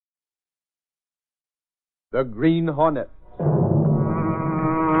The Green Hornet.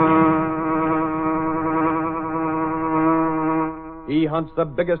 He hunts the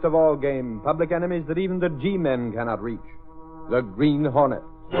biggest of all game, public enemies that even the G-men cannot reach. The Green Hornet.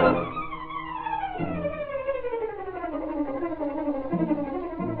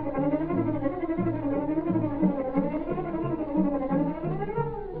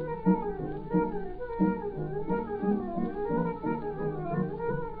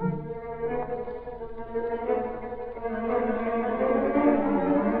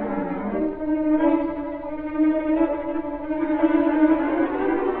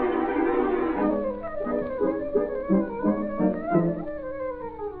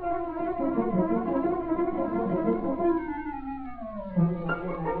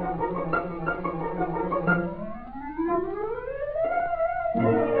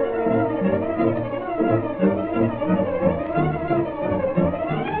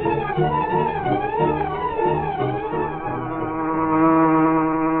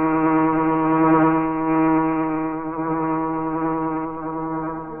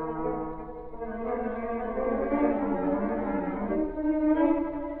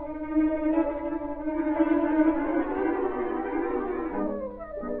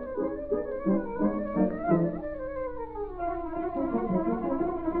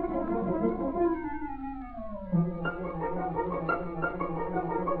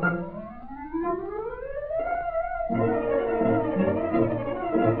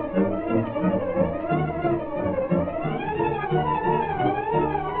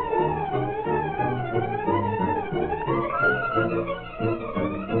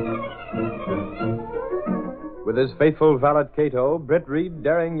 With his faithful valet Cato, Britt Reed,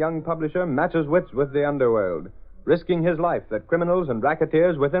 daring young publisher, matches wits with the underworld, risking his life that criminals and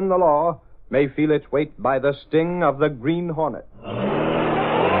racketeers within the law may feel its weight by the sting of the Green Hornet.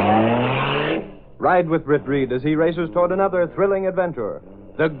 Ride with Britt Reed as he races toward another thrilling adventure.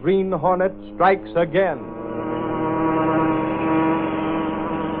 The Green Hornet strikes again.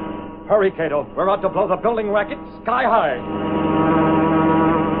 Hurry, Cato. We're out to blow the building racket sky high.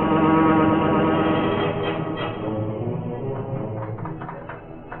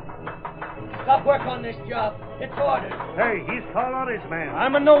 Stop work on this job. It's orders. Hey, he's Carlotta's man.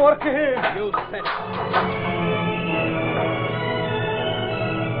 I'm in no work here. You said it.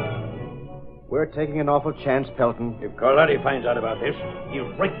 We're taking an awful chance, Pelton. If Carlotti finds out about this,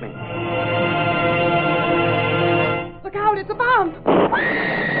 he'll break me. Look out, it's a bomb!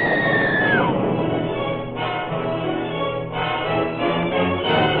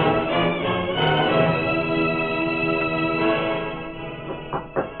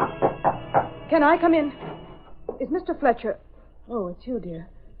 Can I come in? Is Mr. Fletcher... Oh, it's you, dear.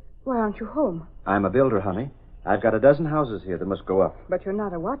 Why aren't you home? I'm a builder, honey. I've got a dozen houses here that must go up. But you're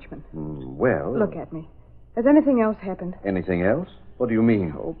not a watchman. Well... Look at me. Has anything else happened? Anything else? What do you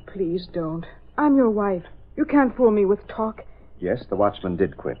mean? Oh, please don't. I'm your wife. You can't fool me with talk. Yes, the watchman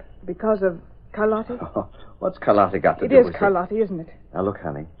did quit. Because of Carlotti? Oh, what's Carlotti got to It do is with it? Carlotti, isn't it? Now, look,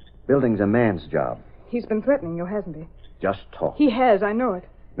 honey. Building's a man's job. He's been threatening you, hasn't he? Just talk. He has, I know it.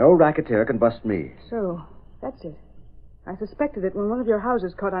 No racketeer can bust me. So, that's it. I suspected it when one of your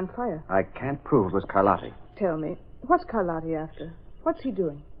houses caught on fire. I can't prove it was Carlotti. Tell me, what's Carlotti after? What's he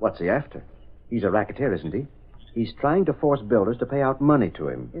doing? What's he after? He's a racketeer, isn't he? He's trying to force builders to pay out money to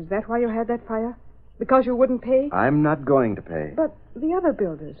him. Is that why you had that fire? Because you wouldn't pay? I'm not going to pay. But the other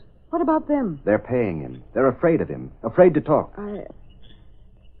builders, what about them? They're paying him. They're afraid of him. Afraid to talk.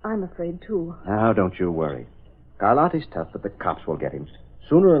 I'm afraid, too. Now, don't you worry. Carlotti's tough, but the cops will get him.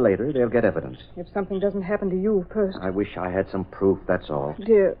 Sooner or later, they'll get evidence. If something doesn't happen to you first. I wish I had some proof, that's all.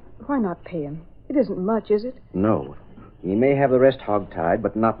 Dear, why not pay him? It isn't much, is it? No. He may have the rest hogtied,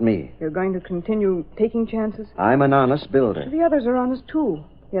 but not me. You're going to continue taking chances? I'm an honest builder. The others are honest, too.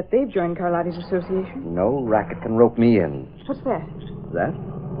 Yet they've joined Carlotti's association. No racket can rope me in. What's that? That?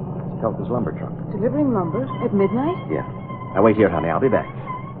 It's Pelton's lumber truck. Delivering lumber at midnight? Yeah. Now, wait here, honey. I'll be back.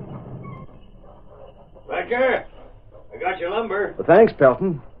 Fletcher, I got your lumber. Well, thanks,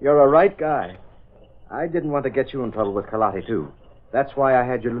 Pelton. You're a right guy. I didn't want to get you in trouble with Carlotti, too. That's why I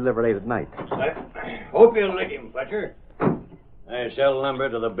had you deliver late at night. I hope you'll lick him, Fletcher. I sell lumber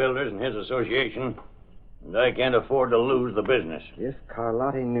to the builders in his association, and I can't afford to lose the business. If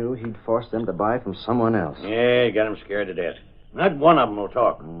Carlotti knew, he'd force them to buy from someone else. Yeah, he got him scared to death. Not one of them will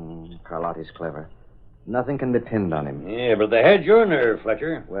talk. Carlotti's clever. Nothing can be pinned on him. Yeah, but they had your nerve,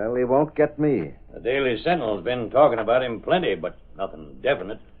 Fletcher. Well, he won't get me. The Daily Sentinel's been talking about him plenty, but nothing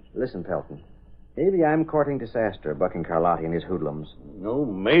definite. Listen, Pelton. Maybe I'm courting disaster, bucking Carlotti and his hoodlums. No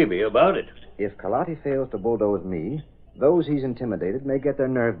maybe about it. If Carlotti fails to bulldoze me, those he's intimidated may get their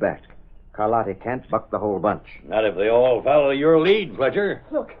nerve back. Carlotti can't buck the whole bunch. Not if they all follow your lead, Fletcher.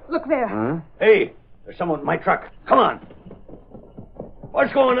 Look there. Huh? Hey, there's someone in my truck. Come on.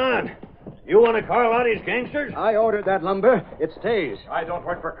 What's going on? You one of Carlotti's gangsters? I ordered that lumber. It stays. I don't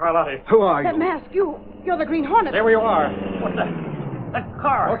work for Carlotti. Who are That you? mask, you're the Green Hornet. There you are. What the? That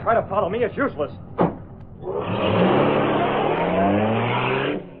car. Don't try to follow me. It's useless.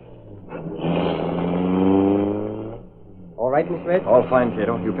 All right, Miss Red? All fine,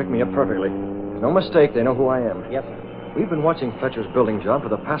 Cato. You picked me up perfectly. No mistake, they know who I am. Yes, sir. We've been watching Fletcher's building job for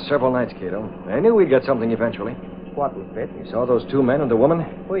the past several nights, Cato. I knew we'd get something eventually. What, Miss Red? You saw those two men and the woman?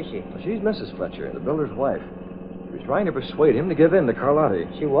 Who is she? Well, she's Mrs. Fletcher, the builder's wife. She was trying to persuade him to give in to Carlotti.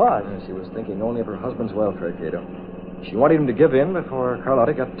 She was. She was thinking only of her husband's welfare, Cato. She wanted him to give in before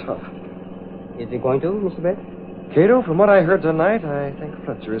Carlotti got tough. Is he going to, Mr. Red? Cato, from what I heard tonight, I think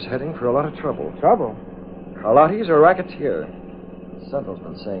Fletcher is heading for a lot of trouble. Trouble? Carlotti's a racketeer. The Sentinel's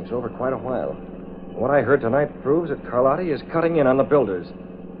been saying so for quite a while. What I heard tonight proves that Carlotti is cutting in on the builders.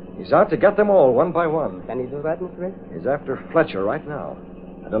 He's out to get them all, one by one. Can he do that, Mr. Red? He's after Fletcher right now.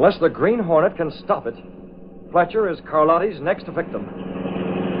 And unless the Green Hornet can stop it, Fletcher is Carlotti's next victim.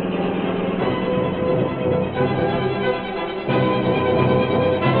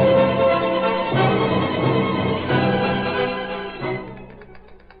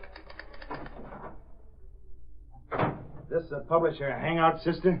 This the publisher hangout,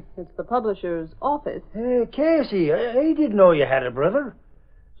 sister? It's the publisher's office. Hey, Casey, I didn't know you had a brother.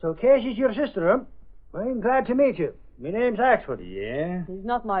 So Casey's your sister, huh? I'm glad to meet you. My name's Axford. Yeah? He's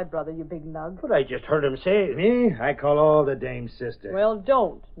not my brother, you big nug. But I just heard him say it. Me? I call all the dames sister. Well,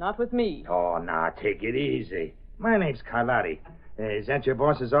 don't. Not with me. Oh, now, take it easy. My name's Carlotti. Is that your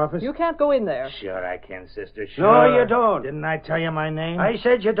boss's office? You can't go in there. Sure I can, sister. Sure. No, you don't. Didn't I tell you my name? I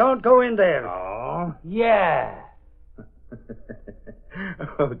said you don't go in there. Oh. Yeah.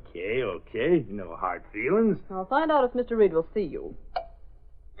 Okay. No hard feelings. I'll find out if Mr. Reed will see you.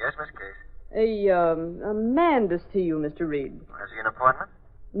 Yes, Miss Case. A man to see you, Mr. Reed. Has he an appointment?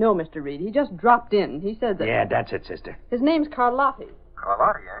 No, Mr. Reed. He just dropped in. He said that... Yeah, that's it, sister. His name's Carlotti.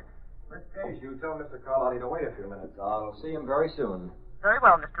 Carlotti, eh? Miss Case, you tell Mr. Carlotti to wait a few minutes. I'll see him very soon. Very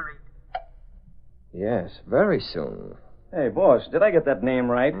well, Mr. Reed. Yes, very soon. Hey, boss, did I get that name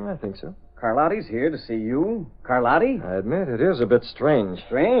right? I think so. Carlotti's here to see you. Carlotti? I admit it is a bit strange.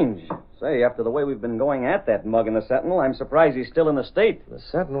 Strange. Say, after the way we've been going at that mug in the Sentinel, I'm surprised he's still in the state. The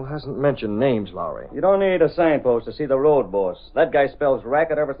Sentinel hasn't mentioned names, Lowry. You don't need a signpost to see the road, boss. That guy spells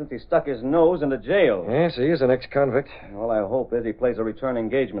racket ever since he stuck his nose into jail. Yes, he is an ex-convict. All I hope is he plays a return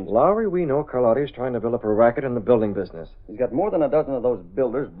engagement. Lowry, we know Carlotti is trying to build up a racket in the building business. He's got more than a dozen of those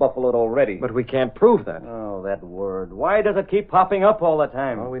builders buffaloed already. But we can't prove that. Oh, that word. Why does it keep popping up all the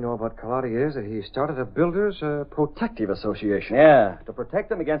time? All we know about Carlotti is that he started a builders' protective association. Yeah, to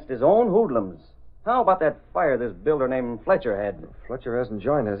protect him against his own hoodlums. How about that fire this builder named Fletcher had? Fletcher hasn't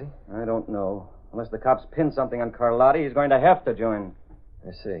joined, has he? I don't know. Unless the cops pin something on Carlotti, he's going to have to join.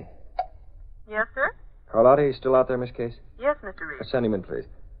 I see. Yes, sir? Carlotti still out there, Miss Case? Yes, Mr. Reed. Send him in, please.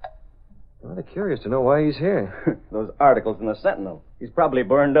 I'm rather curious to know why he's here. Those articles in the Sentinel. He's probably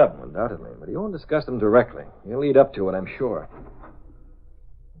burned up. Undoubtedly, but he won't discuss them directly. He'll lead up to it, I'm sure.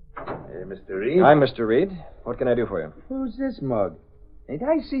 Hey, Mr. Reed. I'm Mr. Reed. What can I do for you? Who's this mug? Ain't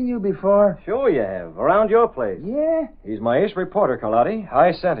I seen you before? Sure you have. Around your place. Yeah? He's my ace reporter, Carlotti.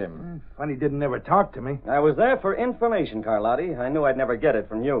 I sent him. Funny didn't ever talk to me. I was there for information, Carlotti. I knew I'd never get it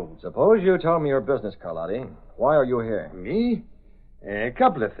from you. Suppose you tell me your business, Carlotti. Why are you here? Me? A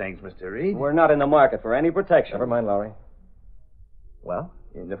couple of things, Mr. Reed. We're not in the market for any protection. Never mind, Lowry. Well?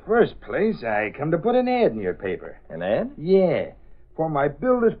 In the first place, I come to put an ad in your paper. An ad? Yeah. For my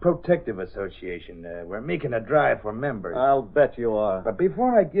Builders Protective Association. We're making a drive for members. I'll bet you are. But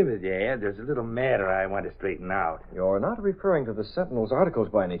before I give it the ad, there's a little matter I want to straighten out. You're not referring to the Sentinel's articles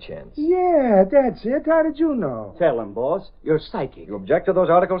by any chance. Yeah, that's it. How did you know? Tell him, boss. You're psychic. You object to those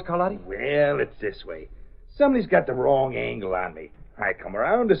articles, Carlotti? Well, it's this way. Somebody's got the wrong angle on me. I come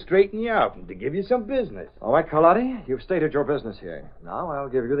around to straighten you out and to give you some business. All right, Carlotti. You've stated your business here. Now I'll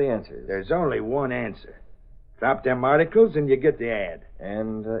give you the answers. There's only one answer. Drop them articles and you get the ad.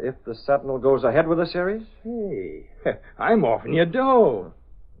 And if the Sentinel goes ahead with the series? Hey, I'm offering you dough.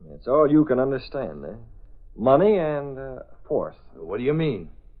 It's all you can understand, eh? Money and force. What do you mean?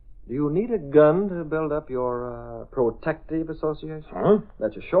 Do you need a gun to build up your protective association? Huh?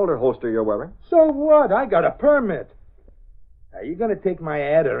 That's a shoulder holster you're wearing. So what? I got a permit. Are you going to take my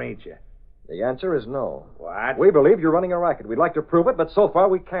ad or ain't you? The answer is no. What? We believe you're running a racket. We'd like to prove it, but so far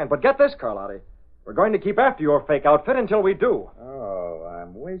we can't. But get this, Carlotti. We're going to keep after your fake outfit until we do. Oh,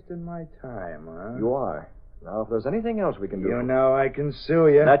 I'm wasting my time, huh? You are. Now, if there's anything else we can do... You know I can sue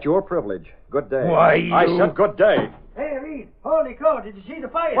you. That's your privilege. Good day. Why, I you- said good day. Hey, Reed. Holy cow, did you see the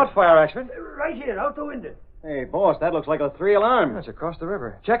fire? What fire, Axford? Right here, out the window. Hey, boss, that looks like a 3-alarm. That's across the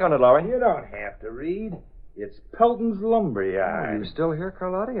river. Check on it, Lowry. You don't have to read. It's Pelton's lumber Are you yard. still here,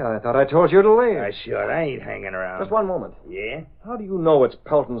 Carlotti? I thought I told you to leave. I ain't hanging around. Just one moment. Yeah? How do you know it's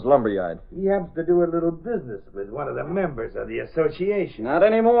Pelton's lumberyard? He happens to do a little business with one of the members of the association. Not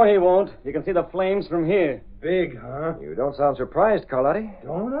anymore, he won't. You can see the flames from here. Big, huh? You don't sound surprised, Carlotti.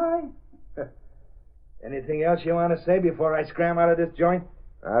 Don't I? Anything else you want to say before I scram out of this joint?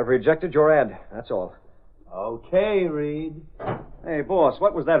 I've rejected your ad. That's all. Okay, Reed. Hey, boss,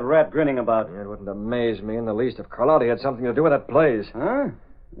 what was that rat grinning about? It wouldn't amaze me in the least if Carlotti had something to do with that blaze. Huh?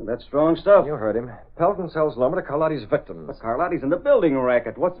 That's strong stuff. You heard him. Pelton sells lumber to Carlotti's victims. But Carlotti's in the building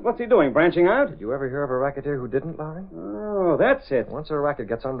racket. What's he doing, branching out? Did you ever hear of a racketeer who didn't, Lowry? Oh, that's it. Once a racket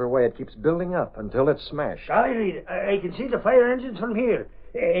gets underway, it keeps building up until it's smashed. Golly, Reed, I can see the fire engines from here.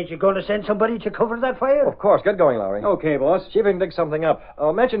 Ain't you going to send somebody to cover that fire? Of course. Get going, Lowry. Okay, boss. See if we can dig something up.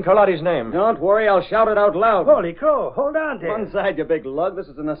 Mention Carlotti's name. Don't worry, I'll shout it out loud. Holy crow, hold on there. One side, you big lug. This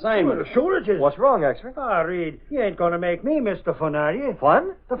is an assignment. Well, sure it is. What's wrong, Axford? Ah, Reed, you ain't going to make me miss the fun, are you?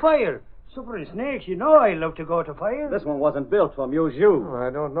 Fun? The fire. Suffering snakes, you know I love to go to fire. This one wasn't built to amuse you. Oh, I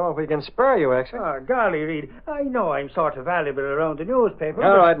don't know if we can spare you, Axford. Ah, golly, Reed, I know I'm sort of valuable around the newspaper.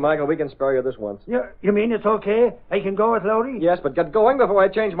 All right, Michael, we can spare you this once. You mean it's okay? I can go with Lowry? Yes, but get going before I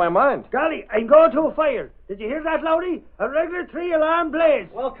change my mind. Golly, I'm going to a fire. Did you hear that, Lowry? A regular 3-alarm blaze.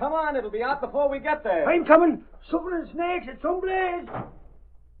 Well, come on. It'll be out before we get there. I'm coming. Suffering snakes, it's some blaze.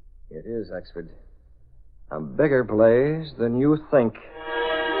 It is, Axford. A bigger blaze than you think.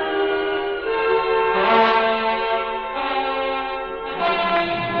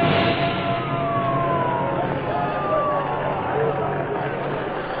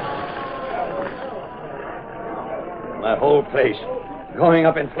 That whole place going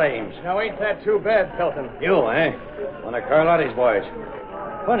up in flames. Now, ain't that too bad, Pelton? You, eh? One of Carlotti's boys.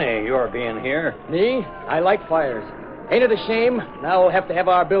 Funny your being here. Me? I like fires. Ain't it a shame? Now we'll have to have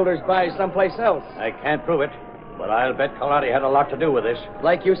our builders buy someplace else. I can't prove it, but I'll bet Carlotti had a lot to do with this.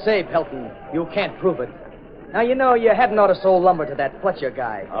 Like you say, Pelton, you can't prove it. Now, you know, you hadn't ought to sold lumber to that Fletcher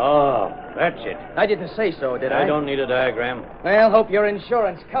guy. Oh, that's it. I didn't say so, did I? I don't need a diagram. Well, hope your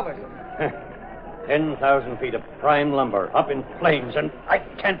insurance covers it. 10,000 feet of prime lumber up in flames, and I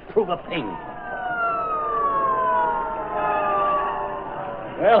can't prove a thing.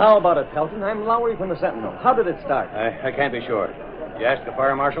 Well, how about it, Pelton? I'm Lowry from the Sentinel. How did it start? I can't be sure. Did you ask the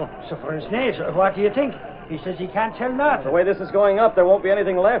fire marshal? Suffering snakes, what do you think? He says he can't tell not. The way this is going up, there won't be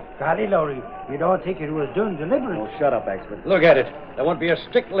anything left. Golly, Lowry, you don't think it was done deliberate? Oh, shut up, Axford. Look at it. There won't be a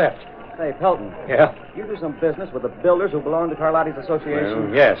stick left. Say, Pelton. Yeah? You do some business with the builders who belong to Carlotti's association?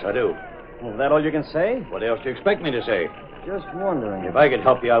 Well, yes, I do. Well, is that all you can say? What else do you expect me to say? Just wondering. If I could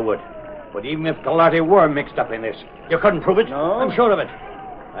help you, I would. But even if Carlotti were mixed up in this, you couldn't prove it. No? I'm sure of it.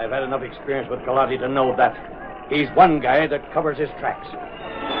 I've had enough experience with Carlotti to know that. He's one guy that covers his tracks.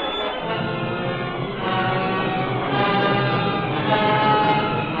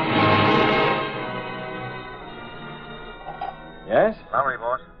 Yes? Lowry,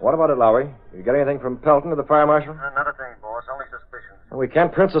 boss. What about it, Lowry? You get anything from Pelton or the fire marshal? Not a thing, boss. Only suspicions. We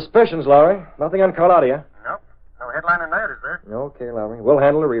can't print suspicions, Lowry. Nothing on Carlotti, huh? Nope. No headline in that, is there? Okay, Lowry. We'll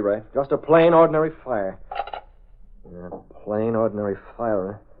handle the rewrite. Just a plain, ordinary fire. Yeah, plain, ordinary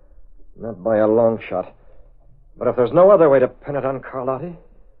fire, huh? Not by a long shot. But if there's no other way to pin it on Carlotti,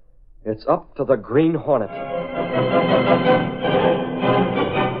 it's up to the Green Hornet.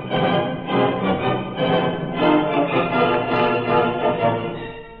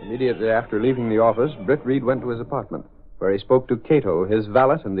 Immediately after leaving the office, Britt Reed went to his apartment, where he spoke to Cato, his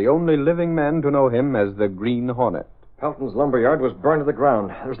valet, and the only living man to know him as the Green Hornet. Pelton's lumberyard was burned to the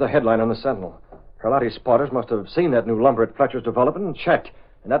ground. There's the headline on the Sentinel. Carlotti's spotters must have seen that new lumber at Fletcher's development and checked.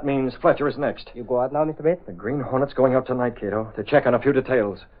 And that means Fletcher is next. You go out now, Mr. Bates? The Green Hornet's going out tonight, Cato, to check on a few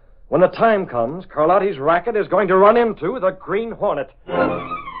details. When the time comes, Carlotti's racket is going to run into the Green Hornet.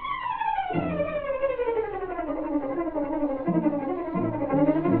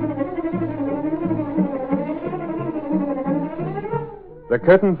 The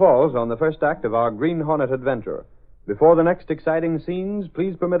curtain falls on the first act of our Green Hornet adventure. Before the next exciting scenes,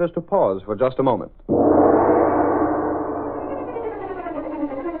 please permit us to pause for just a moment.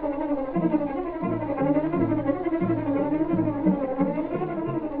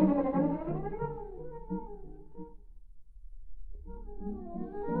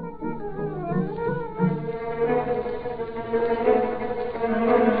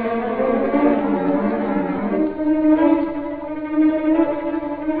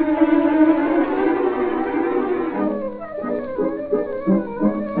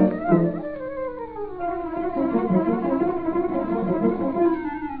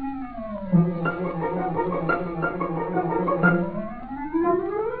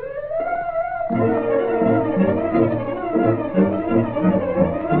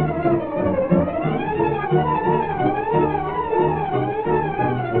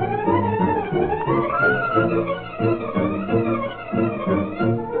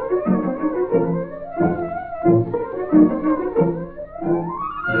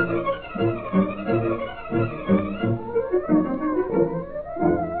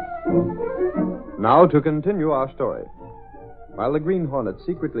 Now to continue our story. While the Green Hornet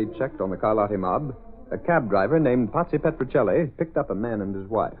secretly checked on the Carlotti mob, a cab driver named Pazzi Petrocelli picked up a man and his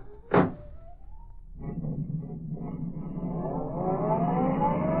wife.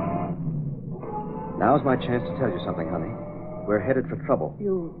 Now's my chance to tell you something, honey. We're headed for trouble.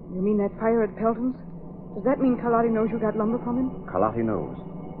 You mean that fire at Pelton's? Does that mean Carlotti knows you got lumber from him? Carlotti knows.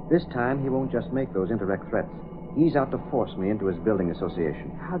 This time, he won't just make those indirect threats. He's out to force me into his building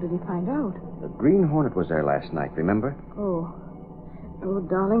association. How did he find out? The Green Hornet was there last night, remember? Oh,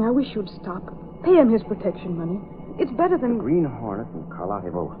 darling, I wish you'd stop. Pay him his protection money. It's better than... The Green Hornet and Carlotti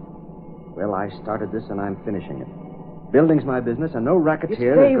both. Well, I started this and I'm finishing it. Building's my business and no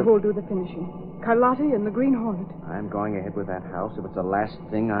racketeer... It's they who'll do the finishing. Carlotti and the Green Hornet. I'm going ahead with that house if it's the last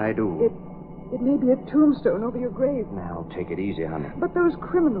thing I do. It may be a tombstone over your grave. Now, take it easy, honey. But those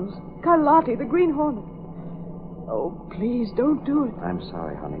criminals, Carlotti, the Green Hornet. Oh, please, don't do it. I'm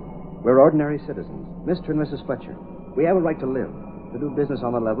sorry, honey. We're ordinary citizens, Mr. and Mrs. Fletcher. We have a right to live, to do business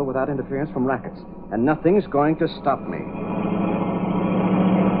on the level without interference from rackets. And nothing's going to stop me.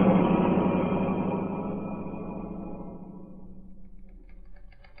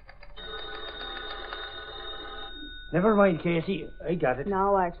 Never mind, Casey. I got it.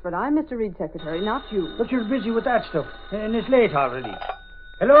 Now, Axford, I'm Mr. Reed's secretary, not you. But you're busy with that stuff, and it's late already.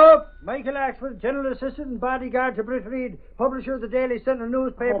 Hello, Michael Axford, General Assistant and Bodyguard to Britt Reed, publisher of the Daily Sentinel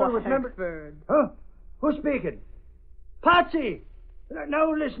newspaper with Axford. Huh? Who's speaking? Patsy!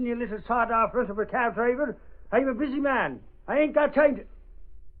 Now listen, you little sawed-off runt of a cab driver. I'm a busy man. I ain't got time to...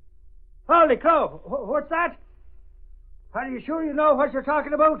 Holy crow! What's that? Are you sure you know what you're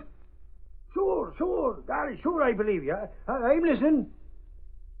talking about? Sure. Golly, sure I believe you. I'm listening.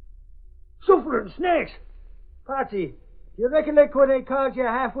 Suffering snakes! Patsy, you recollect when I called you a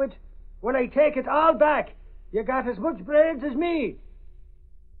half-wit? Well, I take it all back. You got as much brains as me.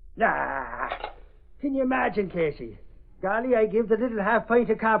 Nah. Can you imagine, Casey? Golly, I give the little half-pint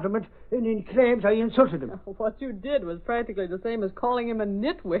a compliment, and he claims I insulted him. What you did was practically the same as calling him a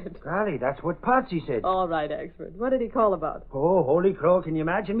nitwit. Golly, that's what Patsy said. All right, Axford. What did he call about? Oh, holy crow, can you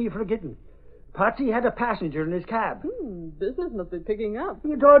imagine me forgetting? Patsy had a passenger in his cab. Business must be picking up.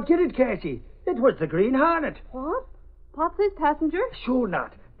 You don't get it, Casey. It was the Green Hornet. What? Potsy's passenger? Sure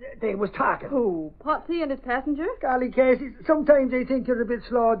not. They was talking. Who? Potsy and his passenger? Golly, Casey, sometimes I think you're a bit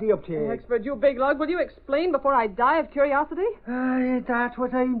slow at the uptake. Axford, you big lug, will you explain before I die of curiosity? Aye, that's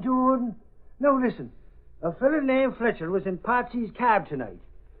what I'm doing. Now listen. A fella named Fletcher was in Potsy's cab tonight.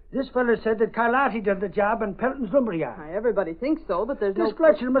 This fella said that Carlotti did the job in Pelton's lumberyard. Everybody thinks so, but there's This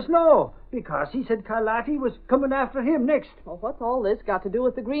Fletcher must know, because he said Carlotti was coming after him next. Well, what's all this got to do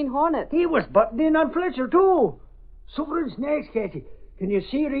with the Green Hornet? He was butting in on Fletcher, too. Suffering snakes, Casey. Can you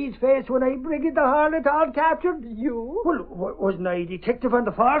see Reed's face when I bring the Hornet all captured? You? Well, wasn't I a detective on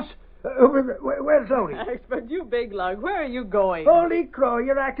the force? Where's Lowry? Axford, you big lug, where are you going? Holy crow,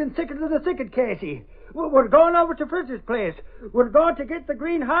 you're acting sicker than the thicket, Casey. We're going over to Fritz's place. We're going to get the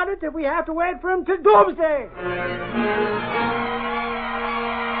Green Hornet if we have to wait for him till doomsday.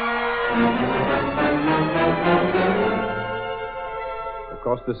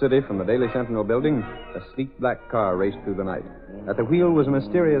 Across the city from the Daily Sentinel building, a sleek black car raced through the night. At the wheel was a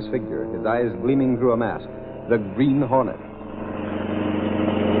mysterious figure, his eyes gleaming through a mask. The Green Hornet.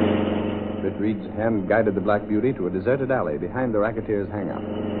 Britt Reed's hand guided the Black Beauty to a deserted alley behind the racketeer's hangout.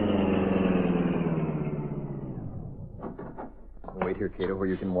 Wait here, Cato, where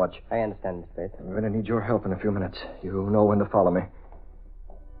you can watch. I understand, Mr. Bates. I'm going to need your help in a few minutes. You know when to follow me.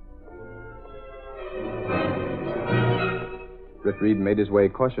 Britt Reed made his way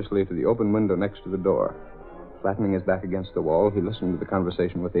cautiously to the open window next to the door. Flattening his back against the wall, he listened to the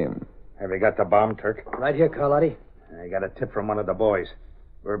conversation within. Have you got the bomb, Turk? Right here, Carlotti. I got a tip from one of the boys.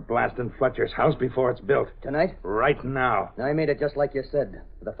 We're blasting Fletcher's house before it's built. Tonight? Right now. I made it just like you said,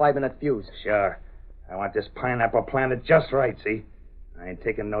 with a 5-minute fuse. Sure. I want this pineapple planted just right, see? I ain't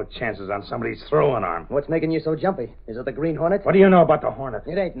taking no chances on somebody's throwing arm. What's making you so jumpy? Is it the Green Hornet? What do you know about the Hornet?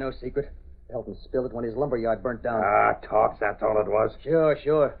 It ain't no secret. Pelton spilled it when his lumberyard burnt down. Ah, talks, that's all it was.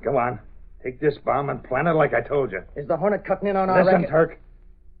 Sure. Go on. Take this bomb and plant it like I told you. Is the Hornet cutting in on our Listen, racket? Turk.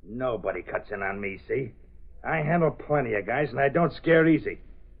 Nobody cuts in on me, see? I handle plenty of guys, and I don't scare easy.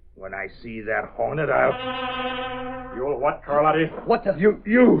 When I see that Hornet, I'll... You'll what, Carlotti? What the...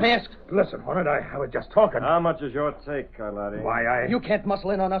 You... Mask. Listen, Hornet, I was just talking. How much is your take, Carlotti? Why, You can't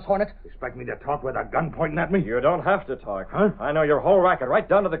muscle in on us, Hornet. Expect me to talk with a gun pointing at me? You don't have to talk. Huh? I know your whole racket right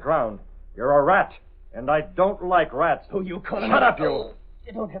down to the ground. You're a rat, and I don't like rats. Who you calling? Shut up, you.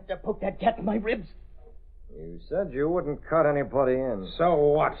 You don't have to poke that cat in my ribs. You said you wouldn't cut anybody in. So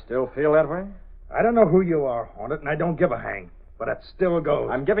what? Still feel that way? I don't know who you are, Hornet, and I don't give a hang. But it still goes.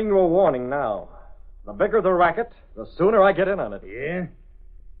 I'm giving you a warning now. The bigger the racket, the sooner I get in on it. Yeah?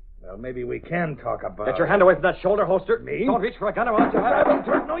 Well, maybe we can talk about Get your hand away from that shoulder holster. Me? Don't reach for a gun or I'll let you have it.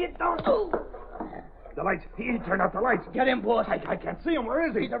 Turk. No, you don't. The lights. He turned out the lights. Get him, boss. I can't see him. Where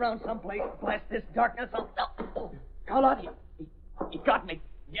is he? He's around someplace. Blast this darkness. Carlotti. He got me.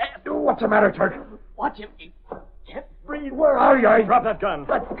 Yes. What's the matter, Turk? Watch him. He can't breathe. Where are you? Drop that gun.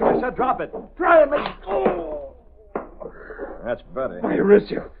 I said drop it. Try me. Oh. That's better. My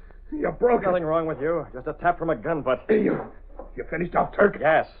wrist, you broke it. Nothing wrong with you. Just a tap from a gun butt. You finished off, Turk?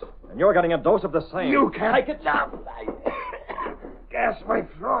 Yes. And you're getting a dose of the same. You can't. Take it down. Gas my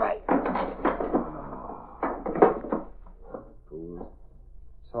throat. Fools.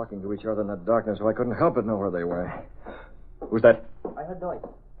 Talking to each other in the darkness, so I couldn't help but know where they were. Who's that? I heard noise.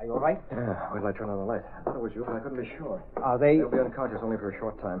 Are you all right? Yeah, wait till I turn on the light. I thought it was you, but I couldn't be sure. Are they? They'll be unconscious only for a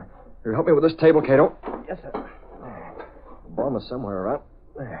short time. Here, help me with this table, Cato. Yes, sir. The bomb is somewhere around.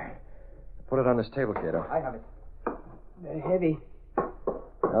 There. Put it on this table, Cato. I have it. They're heavy.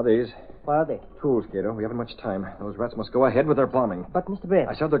 Now these. What are they? Tools, Cato. We haven't much time. Those rats must go ahead with their bombing. But, Mr. Brett.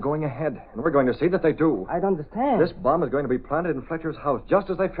 I said they're going ahead, and we're going to see that they do. I don't understand. This bomb is going to be planted in Fletcher's house,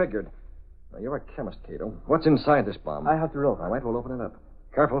 just as they figured. Now, you're a chemist, Cato. What's inside this bomb? I have to look. All right, we'll open it up.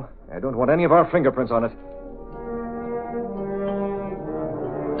 Careful. I don't want any of our fingerprints on it.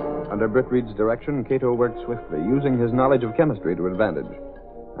 Under Britt Reed's direction, Cato worked swiftly, using his knowledge of chemistry to advantage.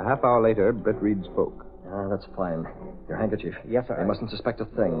 A half hour later, Britt Reed spoke. Ah, that's fine. Your handkerchief. Yes, sir. They mustn't suspect a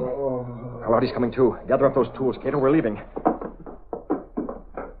thing. Carlotti's coming, too. Gather up those tools, Cato. We're leaving.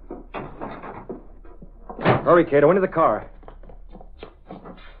 Hurry, Cato. Into the car.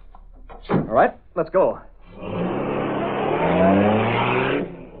 All right, let's go.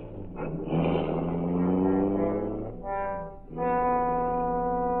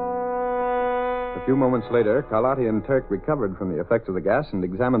 A few moments later, Carlotti and Turk recovered from the effects of the gas and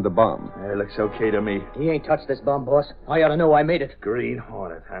examined the bomb. It looks okay to me. He ain't touched this bomb, boss. I ought to know I made it. Green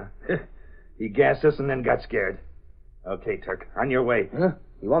Hornet, huh? He gassed us and then got scared. Okay, Turk, on your way. Huh?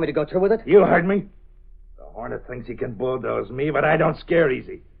 You want me to go through with it? You heard me. The Hornet thinks he can bulldoze me, but I don't scare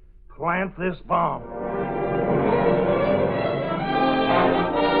easy. Plant this bomb.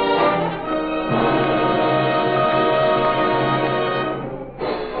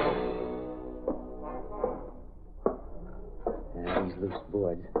 These loose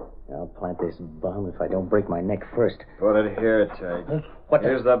boards. I'll plant this bomb if I don't break my neck first. Put it here, Turk. What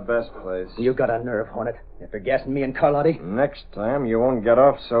Here's the best place. You got a nerve, Hornet. After gassing me and Carlotti. Next time, you won't get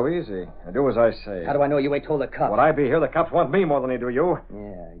off so easy. Now, do as I say. How do I know you ain't told the cops? Would I be here? The cops want me more than they do you.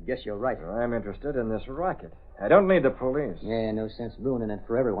 Yeah, I guess you're right. I'm interested in this racket. I don't need the police. Yeah, no sense ruining it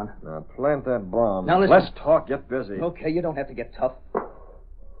for everyone. Now, plant that bomb. Now, listen. Less talk, get busy. Okay, you don't have to get tough.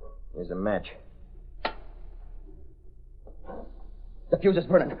 Here's a match. The fuse is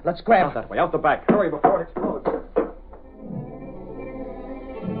burning. Let's grab. Out that way, out the back. Hurry before it explodes.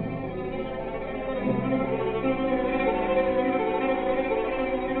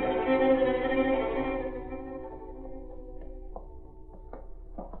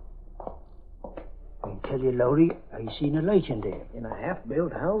 I tell you, Lowry, I seen a light in there. In a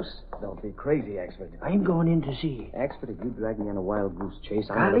half-built house? Don't be crazy, Axford. I'm going in to see. Axford, if you drag me on a wild goose chase,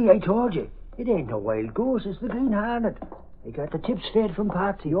 Golly, I told you. It ain't no wild goose. It's the Green Hornet. I got the tip straight from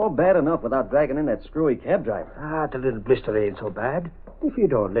Patsy. You're bad enough without dragging in that screwy cab driver. Ah, the little blister ain't so bad. If you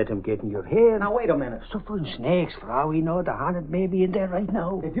don't let him get in your hair. Now, wait a minute. Suffering snakes, for all we know, the Hornet may be in there right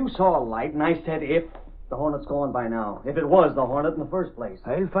now. If you saw a light and I said if, the Hornet's gone by now. If it was the Hornet in the first place.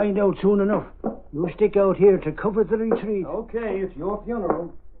 I'll find out soon enough. You stick out here to cover the retreat. Okay, it's your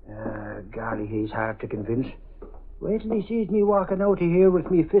funeral. Golly, he's hard to convince. Wait till he sees me walking out of here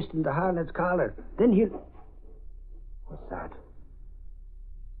with me fist in the Hornet's collar. Then he'll... What's that?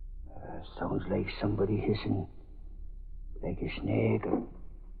 Sounds like somebody hissing. Like a snake.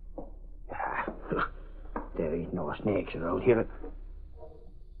 There ain't no snakes around here.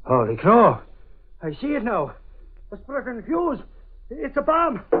 Holy crow! I see it now. A sputtering fuse. It's a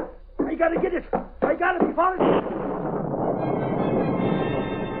bomb. I gotta get it. I gotta be followed.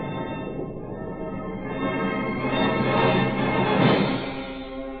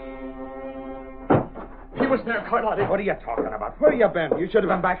 Was there, Carlotti? What are you talking about? Where you been? You should have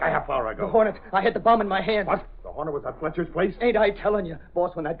been back a half hour ago. The Hornet. I had the bomb in my hand. What? The Hornet was at Fletcher's place? Ain't I telling you?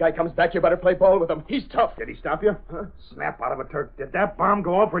 Boss, when that guy comes back, you better play ball with him. He's tough. Did he stop you? Huh? Snap out of it, Turk. Did that bomb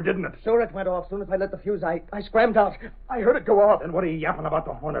go off or didn't it? Sure, it went off. As soon as I lit the fuse, I scrammed out. I heard it go off. Then what are you yapping about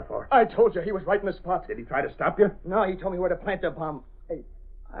the Hornet for? I told you he was right in the spot. Did he try to stop you? No, he told me where to plant the bomb. Hey,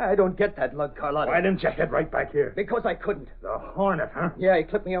 I don't get that, Lug Carlotti. Why didn't you head right back here? Because I couldn't. The Hornet, huh? Yeah, he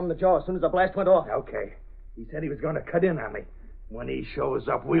clipped me on the jaw as soon as the blast went off. Okay. He said he was going to cut in on me. When he shows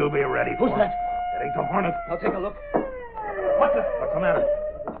up, we'll be ready for Who's him. that? Take the Hornet. I'll take a look. What's the matter?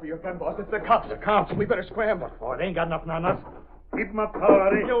 It's for your gun, boss. It's the cops. The cops. We better scramble. Oh, they ain't got nothing on us. Keep them up,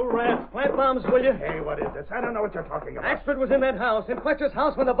 Colorado. You rats. Plant bombs, will you? Hey, what is this? I don't know what you're talking about. Axford was in that house, in Fletcher's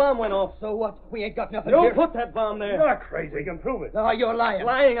house, when the bomb went off. So what? We ain't got nothing Don't here. put that bomb there. You're crazy. You can prove it. No, you're lying.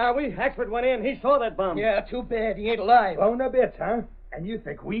 Lying, are we? Axford went in. He saw that bomb. Yeah, too bad. He ain't alive. Blown to bits, huh? And you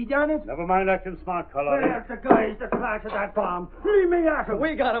think we done it? Never mind acting smart, Colorado. Where's the guys that planted that bomb? Leave me at him.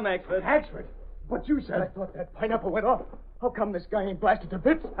 We got him, Axford. Axford? What you said? I thought that pineapple went off. How come this guy ain't blasted to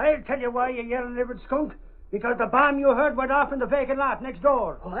bits? I'll tell you why, you yellow-livered skunk. Because the bomb you heard went off in the vacant lot next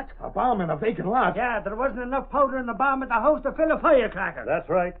door. What? A bomb in a vacant lot? Yeah, there wasn't enough powder in the bomb at the house to fill a firecracker. That's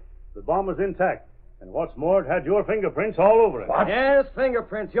right. The bomb was intact. And what's more, it had your fingerprints all over it. What? Yes,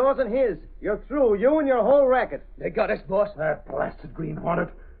 fingerprints. Yours and his. You're through. You and your whole racket. They got us, boss. That blasted Green Hornet.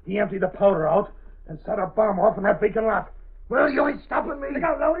 He emptied the powder out and set a bomb off in that vacant lot. Well, you ain't stopping me. Look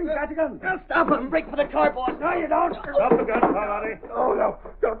out, Lowry. Got your gun. Now stop him. Break for the car, boss. No, you don't. Stop the gun, Colorado. Oh, no.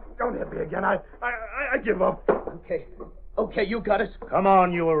 Don't hit me again. I give up. Okay. Okay, you got us. Come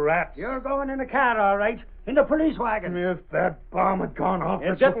on, you rat. You're going in the car, all right. In the police wagon. If that bomb had gone off...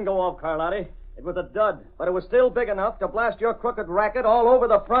 It didn't go off, Carlotti. It was a dud, but it was still big enough to blast your crooked racket all over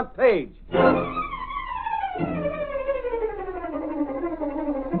the front page.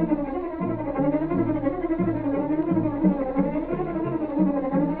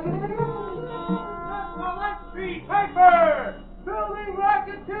 Paper! Building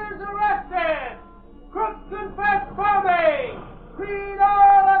racketeers arrested! Crooks confess bombing! Read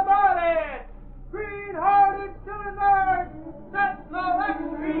all about it! Green Hornet to emerge! Sentinel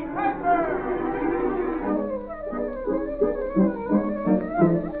Extreme Paper!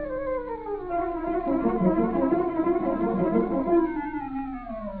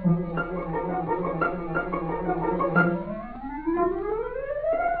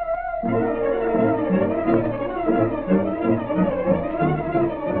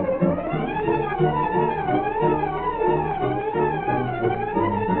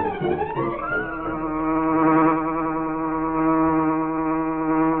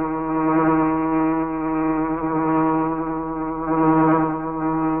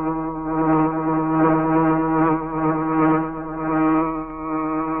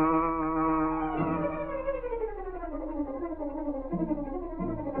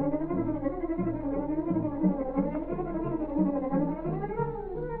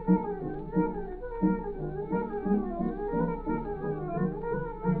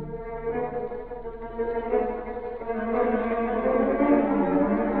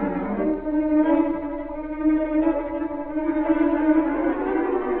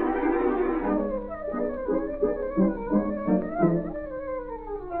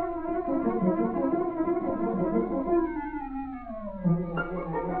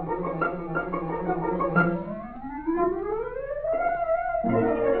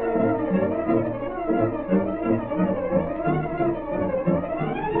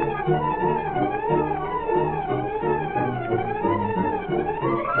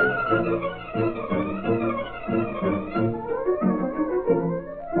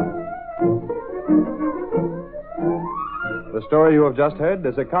 The story you have just heard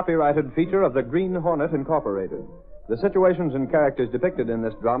is a copyrighted feature of the Green Hornet, Incorporated. The situations and characters depicted in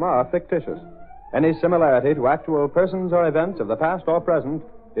this drama are fictitious. Any similarity to actual persons or events of the past or present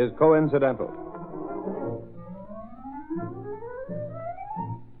is coincidental.